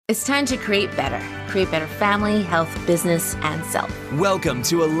It's time to create better. Create better family, health, business, and self. Welcome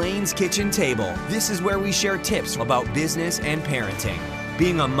to Elaine's Kitchen Table. This is where we share tips about business and parenting.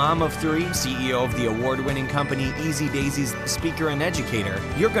 Being a mom of three, CEO of the award-winning company Easy Daisy's speaker and educator,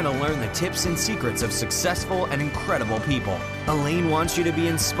 you're going to learn the tips and secrets of successful and incredible people. Elaine wants you to be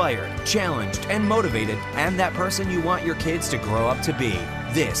inspired, challenged, and motivated, and that person you want your kids to grow up to be.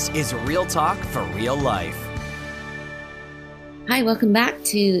 This is Real Talk for Real Life. Hi, welcome back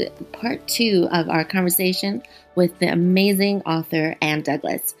to part 2 of our conversation with the amazing author Ann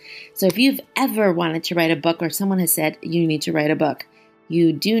Douglas. So if you've ever wanted to write a book or someone has said you need to write a book,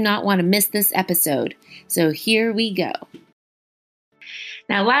 you do not want to miss this episode. So here we go.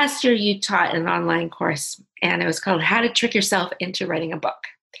 Now, last year you taught an online course and it was called How to Trick Yourself into Writing a Book.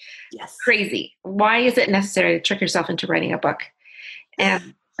 Yes. Crazy. Why is it necessary to trick yourself into writing a book?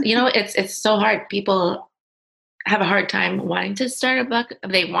 And it's so hard. People have a hard time wanting to start a book.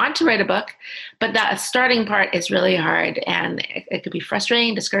 They want to write a book, but that starting part is really hard, and it could be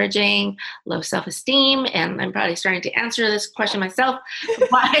frustrating, discouraging, low self-esteem. And I'm probably starting to answer this question myself.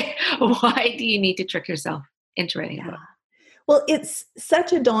 Why do you need to trick yourself into writing a book? Well, it's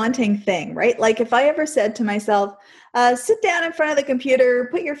such a daunting thing, right? Like if I ever said to myself, sit down in front of the computer,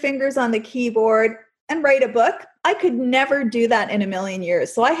 put your fingers on the keyboard and write a book, I could never do that in a million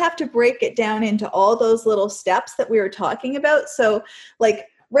years. So I have to break it down into all those little steps that we were talking about. So like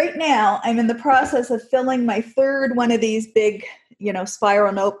right now, I'm in the process of filling my third one of these big,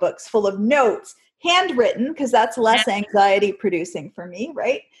 spiral notebooks full of notes, handwritten, because that's less anxiety producing for me,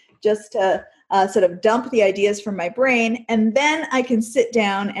 right? Just to sort of dump the ideas from my brain. And then I can sit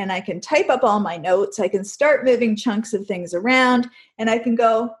down and I can type up all my notes. I can start moving chunks of things around and I can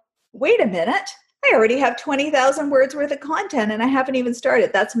go, wait a minute. I already have 20,000 words worth of content and I haven't even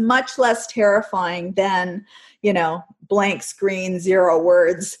started. That's much less terrifying than, blank screen, 0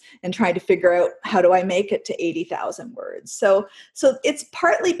 words and trying to figure out how do I make it to 80,000 words. So it's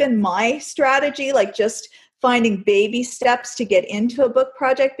partly been my strategy, like just finding baby steps to get into a book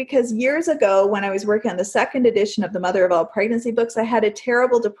project, because years ago when I was working on the second edition of the Mother of All Pregnancy books, I had a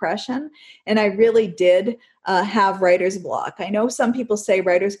terrible depression and I really did have writer's block. I know some people say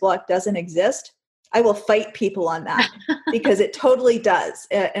writer's block doesn't exist. I will fight people on that because it totally does.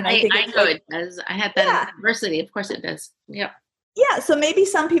 And I think it does. I had that in university. Of course it does. Yeah. Yeah. So maybe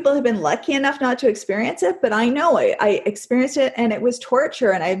some people have been lucky enough not to experience it, but I know I experienced it and it was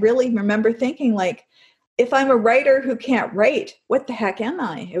torture. And I really remember thinking like, if I'm a writer who can't write, what the heck am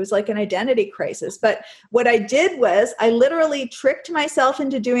I? It was like an identity crisis. But what I did was I literally tricked myself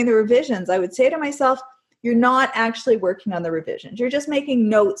into doing the revisions. I would say to myself, you're not actually working on the revisions. You're just making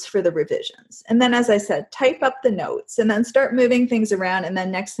notes for the revisions. And then, as I said, type up the notes and then start moving things around. And then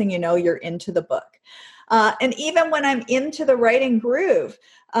next thing you know, you're into the book. And even when I'm into the writing groove,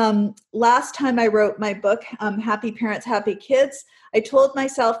 last time I wrote my book, Happy Parents, Happy Kids, I told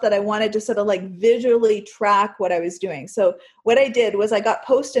myself that I wanted to sort of like visually track what I was doing. So what I did was I got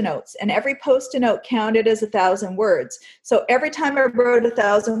Post-it notes and every Post-it note counted as 1,000 words. So every time I wrote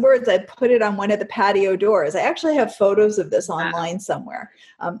 1,000 words, I'd put it on one of the patio doors. I actually have photos of this online somewhere.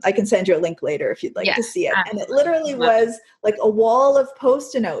 I can send you a link later if you'd like to see it. And it literally was like a wall of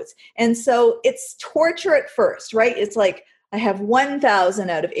Post-it notes. And so it's torture at first, right? It's like, I have 1,000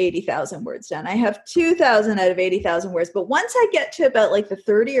 out of 80,000 words done. I have 2,000 out of 80,000 words. But once I get to about like the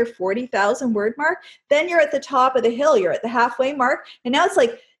 30 or 40,000 word mark, then you're at the top of the hill. You're at the halfway mark. And now it's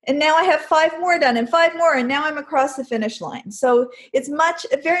like, and now I have 5 more done and 5 more. And now I'm across the finish line. So it's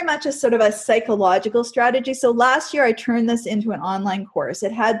very much a sort of a psychological strategy. So last year I turned this into an online course.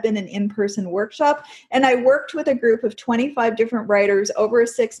 It had been an in-person workshop. And I worked with a group of 25 different writers over a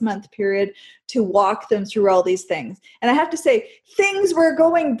 6-month period to walk them through all these things. And I have to say, things were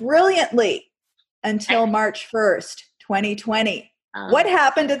going brilliantly until March 1st, 2020. What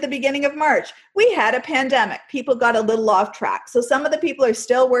happened at the beginning of March? We had a pandemic. People got a little off track. So some of the people are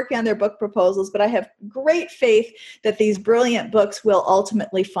still working on their book proposals, but I have great faith that these brilliant books will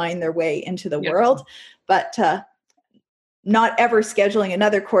ultimately find their way into the world, but not ever scheduling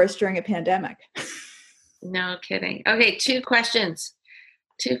another course during a pandemic. No kidding. Okay, 2 questions.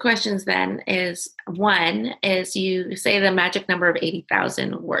 2 questions then is, one is you say the magic number of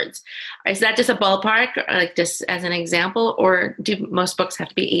 80,000 words. Is that just a ballpark, or like just as an example, or do most books have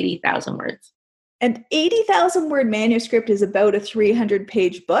to be 80,000 words? An 80,000 word manuscript is about a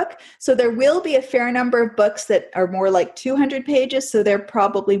 300-page book. So there will be a fair number of books that are more like 200 pages. So they're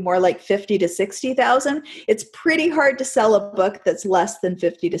probably more like 50 to 60,000. It's pretty hard to sell a book that's less than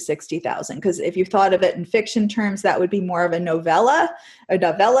 50 to 60,000. Because if you thought of it in fiction terms, that would be more of a novella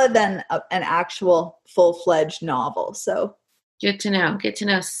than an actual full-fledged novel. So Good to know. Good to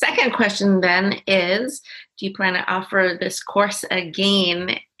know. Second question then is, do you plan to offer this course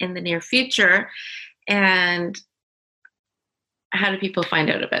again in the near future? And how do people find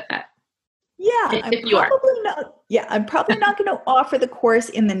out about that? Yeah, If you are. I'm probably not going to offer the course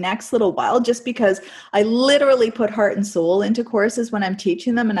in the next little while, just because I literally put heart and soul into courses when I'm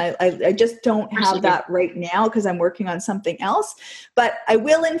teaching them. And I just don't have that right now because I'm working on something else. But I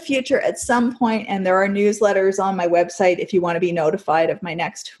will in future at some point, and there are newsletters on my website. If you want to be notified of my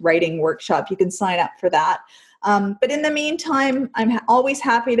next writing workshop, you can sign up for that. But in the meantime, I'm always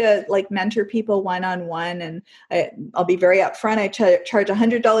happy to mentor people one-on-one, and I'll be very upfront. I charge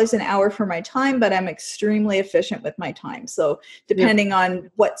 $100 an hour for my time, but I'm extremely efficient with my time. So depending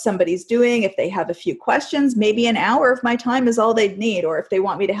on what somebody's doing, if they have a few questions, maybe an hour of my time is all they'd need. Or if they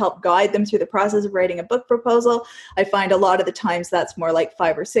want me to help guide them through the process of writing a book proposal, I find a lot of the times that's more like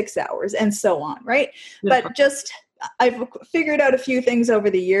 5 or 6 hours, and so on, right? Yeah. But I've figured out a few things over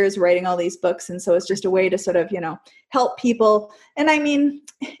the years writing all these books. And so it's just a way to sort of, help people. And I mean,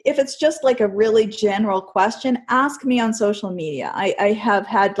 if it's just like a really general question, ask me on social media. I have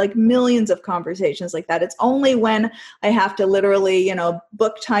had millions of conversations like that. It's only when I have to literally,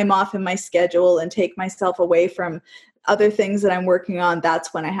 book time off in my schedule and take myself away from other things that I'm working on,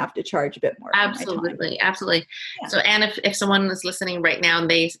 that's when I have to charge a bit more. Absolutely. Absolutely. Yeah. So, Anne, if someone is listening right now and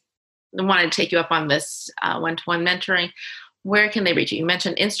they wanted to take you up on this one-to-one mentoring, where can they reach you? You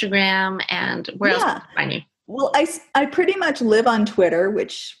mentioned Instagram, and where else can they find you? Well, I pretty much live on Twitter,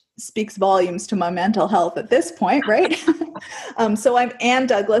 which speaks volumes to my mental health at this point, right? So I'm Anne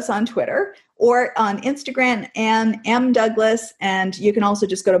Douglas on Twitter, or on Instagram, Anne M. Douglas, and you can also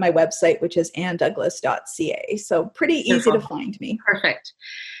just go to my website, which is annedouglas.ca. So pretty easy to find me. Perfect.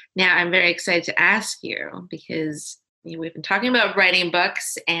 Now, I'm very excited to ask you, because we've been talking about writing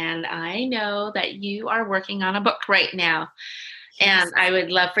books, and I know that you are working on a book right now. And I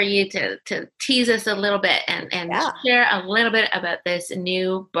would love for you to tease us a little bit and share a little bit about this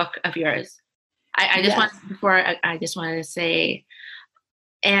new book of yours. I just wanted to say,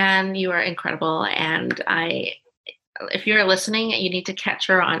 Anne, you are incredible. And if you're listening, you need to catch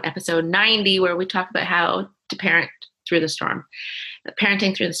her on episode 90, where we talk about how to parent through the storm.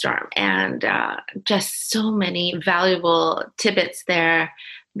 Parenting through the storm, and just so many valuable tidbits there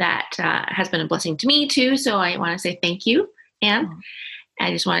that has been a blessing to me too. So I want to say thank you, Anne.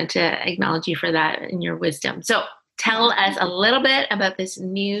 I just wanted to acknowledge you for that and your wisdom. So tell us a little bit about this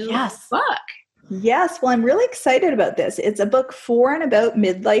new book. Yes. Well, I'm really excited about this. It's a book for and about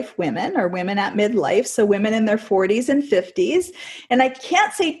midlife women, or women at midlife. So women in their 40s and 50s. And I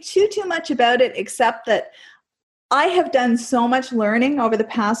can't say too much about it, except that I have done so much learning over the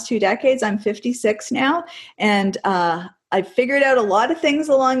past 2 decades. I'm 56 now, and I've figured out a lot of things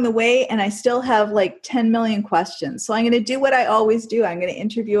along the way, and I still have 10 million questions. So I'm going to do what I always do. I'm going to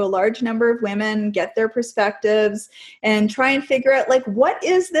interview a large number of women, get their perspectives, and try and figure out what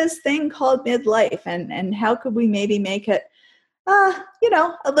is this thing called midlife, and how could we maybe make it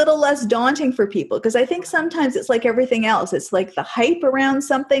a little less daunting for people. Because I think sometimes it's like everything else. It's like the hype around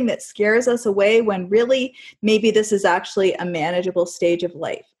something that scares us away, when really maybe this is actually a manageable stage of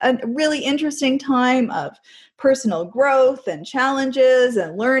life. A really interesting time of personal growth and challenges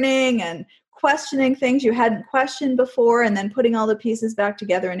and learning and questioning things you hadn't questioned before, and then putting all the pieces back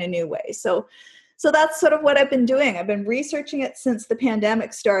together in a new way. So that's sort of what I've been doing. I've been researching it since the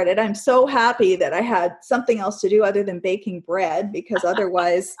pandemic started. I'm so happy that I had something else to do other than baking bread, because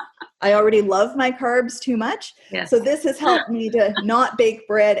otherwise I already love my carbs too much. Yes. So this has helped me to not bake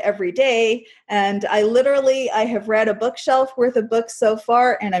bread every day. And I have read a bookshelf worth of books so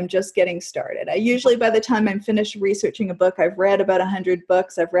far, and I'm just getting started. I usually, by the time I'm finished researching a book, I've read about 100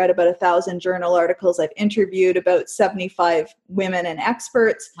 books. I've read about 1,000 journal articles. I've interviewed about 75 women and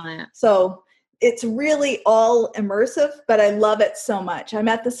experts. Oh, yeah. So it's really all immersive, but I love it so much. I'm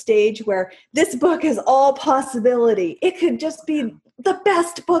at the stage where this book is all possibility. It could just be the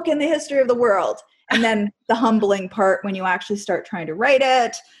best book in the history of the world. And then the humbling part, when you actually start trying to write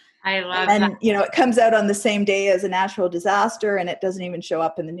it. I love that. And, it comes out on the same day as a natural disaster, and it doesn't even show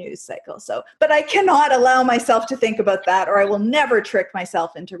up in the news cycle. But I cannot allow myself to think about that, or I will never trick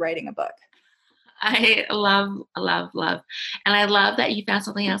myself into writing a book. I love. And I love that you found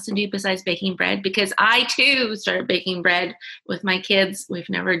something else to do besides baking bread, because I too started baking bread with my kids. We've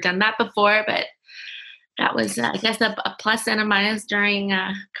never done that before, but that was, I guess, a plus and a minus during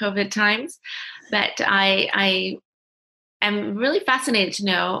COVID times. But I am really fascinated to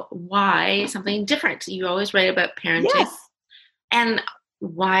know why something different. You always write about parenting. Yes. And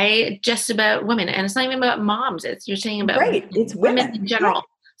why just about women? And it's not even about moms. You're saying about it's women in general. Yeah.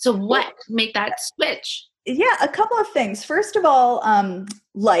 So what made that switch? Yeah, a couple of things. First of all,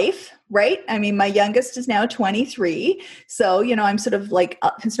 life, right? I mean, my youngest is now 23. So, I'm sort of like,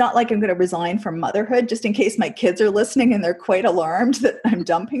 it's not like I'm going to resign from motherhood just in case my kids are listening and they're quite alarmed that I'm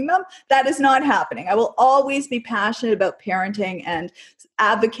dumping them. That is not happening. I will always be passionate about parenting and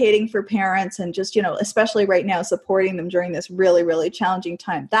advocating for parents and just, especially right now, supporting them during this really, really challenging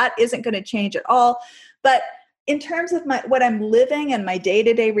time. That isn't going to change at all. But in terms of what I'm living and my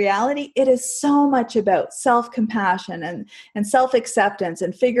day-to-day reality, it is so much about self-compassion and self-acceptance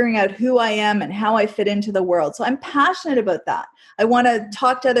and figuring out who I am and how I fit into the world. So I'm passionate about that. I want to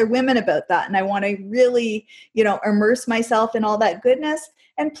talk to other women about that. And I want to really, immerse myself in all that goodness.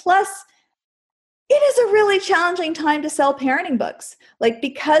 And plus, it is a really challenging time to sell parenting books. Like,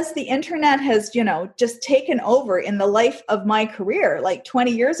 because the internet has, just taken over in the life of my career. Like 20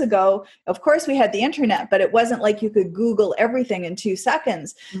 years ago, of course we had the internet, but it wasn't like you could Google everything in 2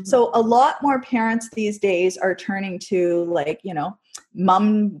 seconds. Mm-hmm. So a lot more parents these days are turning to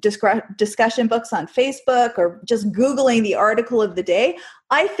mom discussion books on Facebook or just Googling the article of the day.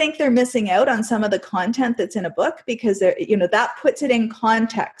 I think they're missing out on some of the content that's in a book because that puts it in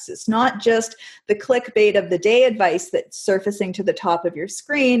context. It's not just the clickbait of the day advice that's surfacing to the top of your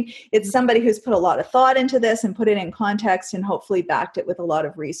screen. It's somebody who's put a lot of thought into this and put it in context and hopefully backed it with a lot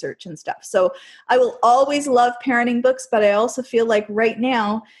of research and stuff. So I will always love parenting books, but I also feel like right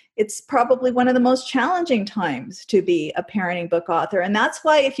now it's probably one of the most challenging times to be a parenting book author. And that's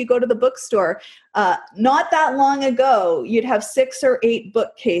why if you go to the bookstore, not that long ago, you'd have 6 or 8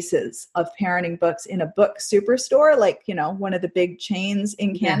 bookcases of parenting books in a book superstore, like, one of the big chains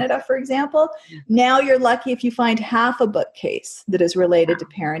in Canada, for example. Yeah. Now you're lucky if you find half a bookcase that is related to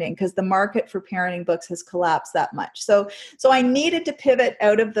parenting, because the market for parenting books has collapsed that much. So I needed to pivot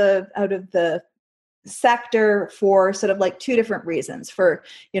out of the sector for sort of like 2 different reasons. For,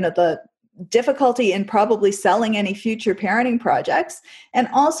 the difficulty in probably selling any future parenting projects, and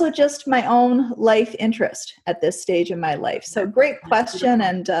also just my own life interest at this stage in my life. So great question.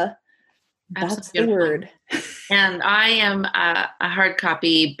 And that's the word. And I am a hard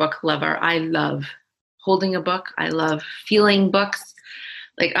copy book lover. I love holding a book. I love feeling books.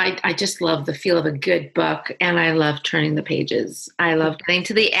 Like I just love the feel of a good book, and I love turning the pages. I love getting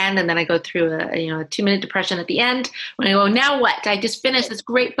to the end, and then I go through a 2-minute depression at the end when I go, now what? I just finished this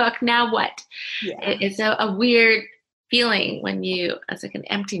great book. Now what? Yeah. It's a weird feeling when it's like an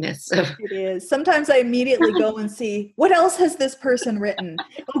emptiness. It is. Sometimes I immediately go and see, what else has this person written?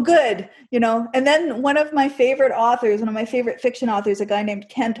 Oh, good. And then one of my favorite fiction authors, a guy named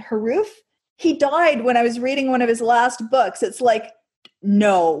Kent Haruf, he died when I was reading one of his last books. It's like,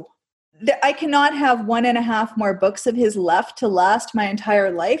 no, I cannot have 1.5 more books of his left to last my entire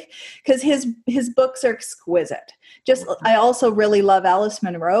life, because his books are exquisite. I also really love Alice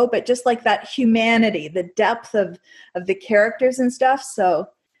Munro, but just like that humanity, the depth of the characters and stuff. So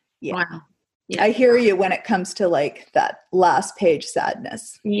yeah. Wow. Yeah. I hear you when it comes to like that last page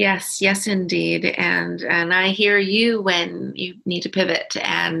sadness. Yes, indeed. And I hear you when you need to pivot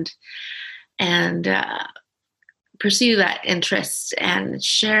and pursue that interest and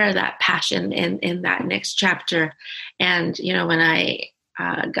share that passion in that next chapter. And, when I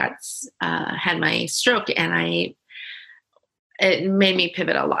had my stroke, and it made me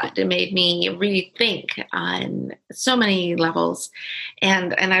pivot a lot. It made me rethink on so many levels.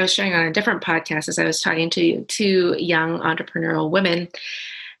 And I was sharing on a different podcast as I was talking to 2 young entrepreneurial women,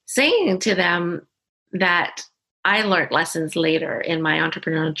 saying to them that I learned lessons later in my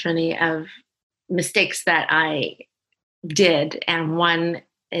entrepreneurial journey of mistakes that I did, and one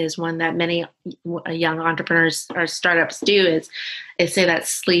that many young entrepreneurs or startups do is say that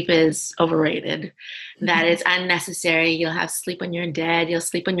sleep is overrated, mm-hmm. that it's unnecessary. You'll have sleep when you're dead. You'll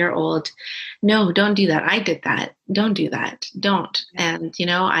sleep when you're old. No, don't do that. I did that. Don't do that. Don't. And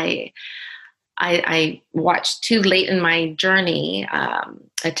I watched too late in my journey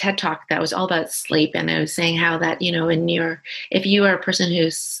a TED Talk that was all about sleep, and I was saying how that if you are a person who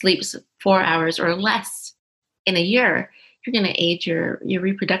sleeps 4 hours or less in a year, you're going to age your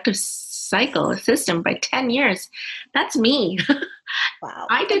reproductive cycle system by 10 years. That's me. Wow.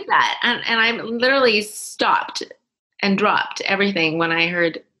 I did that. And I literally stopped and dropped everything when I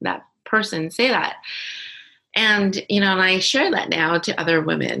heard that person say that. And, and I share that now to other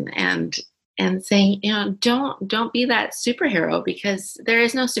women and saying, don't be that superhero, because there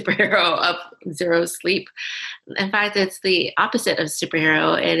is no superhero of 0 sleep. In fact, it's the opposite of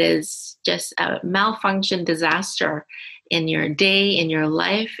superhero. It is just a malfunction disaster in your day, in your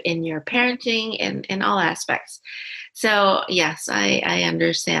life, in your parenting, in all aspects. So yes, I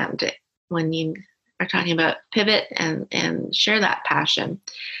understand when you are talking about pivot and share that passion.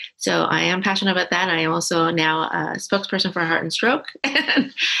 So I am passionate about that. I am also now a spokesperson for Heart and Stroke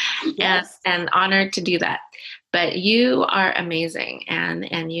and honored to do that. But you are amazing,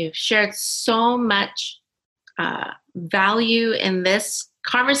 and you've shared so much value in this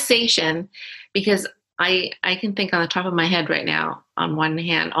conversation, because I can think on the top of my head right now, on one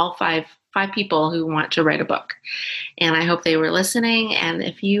hand, all five people who want to write a book. And I hope they were listening. And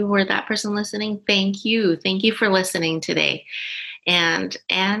if you were that person listening, thank you. Thank you for listening today. And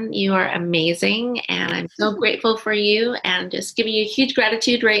you are amazing. And I'm so grateful for you, and just giving you huge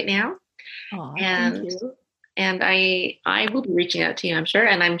gratitude right now. Thank you. And I will be reaching out to you, I'm sure.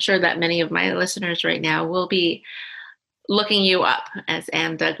 And I'm sure that many of my listeners right now will be looking you up as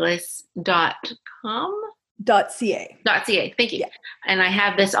AnneDouglas.com. .ca. Thank you. Yeah. And I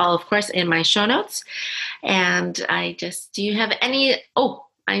have this all, of course, in my show notes. And do you have any,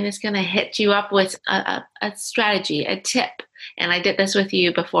 I'm just going to hit you up with a strategy, a tip. And I did this with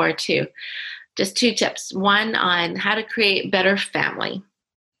you before too. Just 2 tips. One on how to create better family.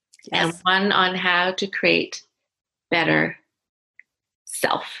 Yes. And one on how to create better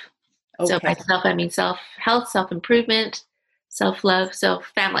self. Okay. So by self, I mean self-health, self-improvement, self-love,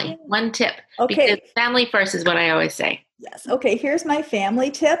 family. One tip. Okay. Because family first is what I always say. Yes. Okay. Here's my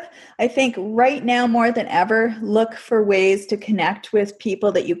family tip. I think right now more than ever, look for ways to connect with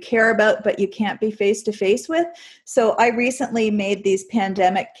people that you care about, but you can't be face to face with. So I recently made these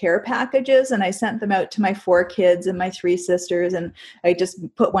pandemic care packages, and I sent them out to my 4 kids and my 3 sisters. And I just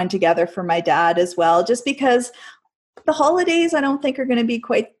put one together for my dad as well, just because the holidays I don't think are going to be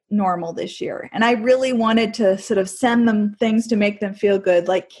quite normal this year. And I really wanted to sort of send them things to make them feel good,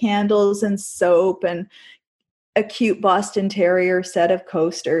 like candles and soap and a cute Boston Terrier set of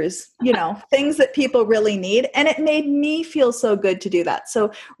coasters, things that people really need. And it made me feel so good to do that.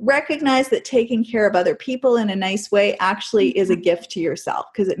 So recognize that taking care of other people in a nice way actually is a gift to yourself,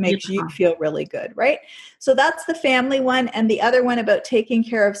 because it makes you feel really good, right? So that's the family one. And the other one about taking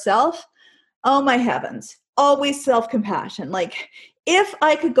care of self, oh my heavens, always self-compassion. Like, if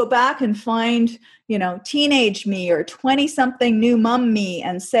I could go back and find, teenage me or 20-something new mom me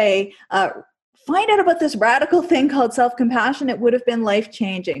and say, find out about this radical thing called self-compassion, it would have been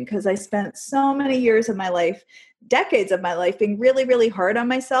life-changing, because I spent so many years of my life, decades of my life, being really, really hard on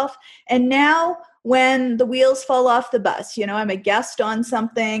myself. And now when the wheels fall off the bus, I'm a guest on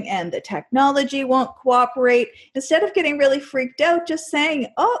something and the technology won't cooperate, instead of getting really freaked out, just saying,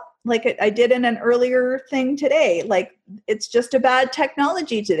 like I did in an earlier thing today, like, it's just a bad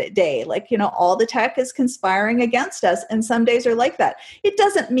technology today. Like, all the tech is conspiring against us. And some days are like that. It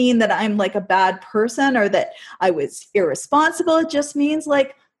doesn't mean that I'm like a bad person or that I was irresponsible. It just means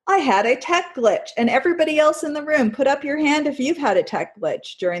like, I had a tech glitch, and everybody else in the room, put up your hand if you've had a tech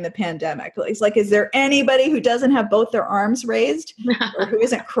glitch during the pandemic. It's like, is there anybody who doesn't have both their arms raised or who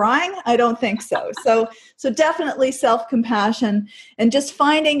isn't crying? I don't think so. So definitely self-compassion, and just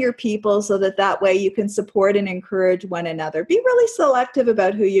finding your people so that way you can support and encourage one another. Be really selective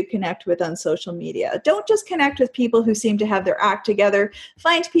about who you connect with on social media. Don't just connect with people who seem to have their act together.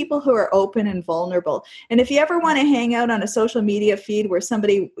 Find people who are open and vulnerable. And if you ever want to hang out on a social media feed where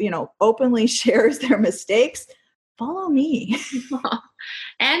somebody openly shares their mistakes, follow me.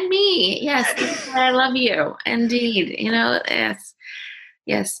 And me. Yes. I love you. Indeed. Yes.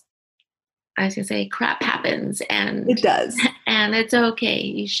 I was going to say crap happens, and it does. And it's okay.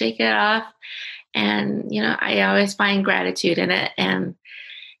 You shake it off. And, I always find gratitude in it, and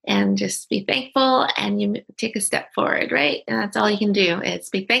just be thankful, and you take a step forward, right? And that's all you can do, is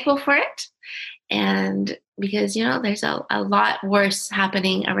be thankful for it. And because, there's a lot worse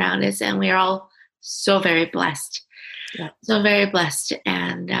happening around us, and we're all so very blessed. Yeah. So very blessed.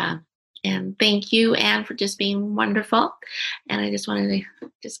 And thank you, Anne, for just being wonderful. And I just wanted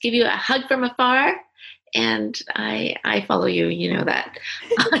to just give you a hug from afar. And I follow you, that,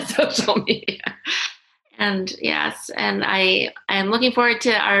 on social media. And yes, and I am looking forward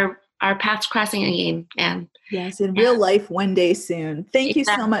to our paths crossing again. And yes, in real life one day soon. Thank you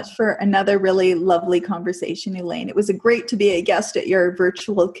so much for another really lovely conversation, Elaine. It was great to be a guest at your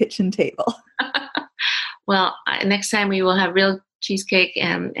virtual kitchen table. Well, next time we will have real cheesecake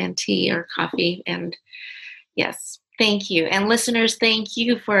and tea or coffee. And yes, thank you. And listeners, thank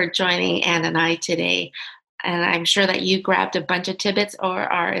you for joining Anne and I today. And I'm sure that you grabbed a bunch of tidbits or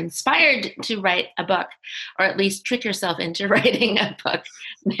are inspired to write a book, or at least trick yourself into writing a book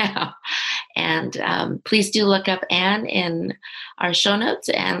now. And please do look up Anne in our show notes,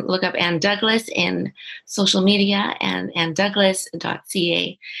 and look up Anne Douglas in social media and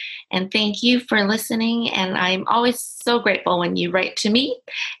annedouglas.ca. And thank you for listening. And I'm always so grateful when you write to me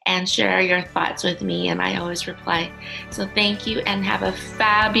and share your thoughts with me, and I always reply. So thank you, and have a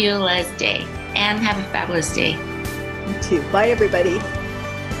fabulous day. And have a fabulous day. You too. Bye, everybody.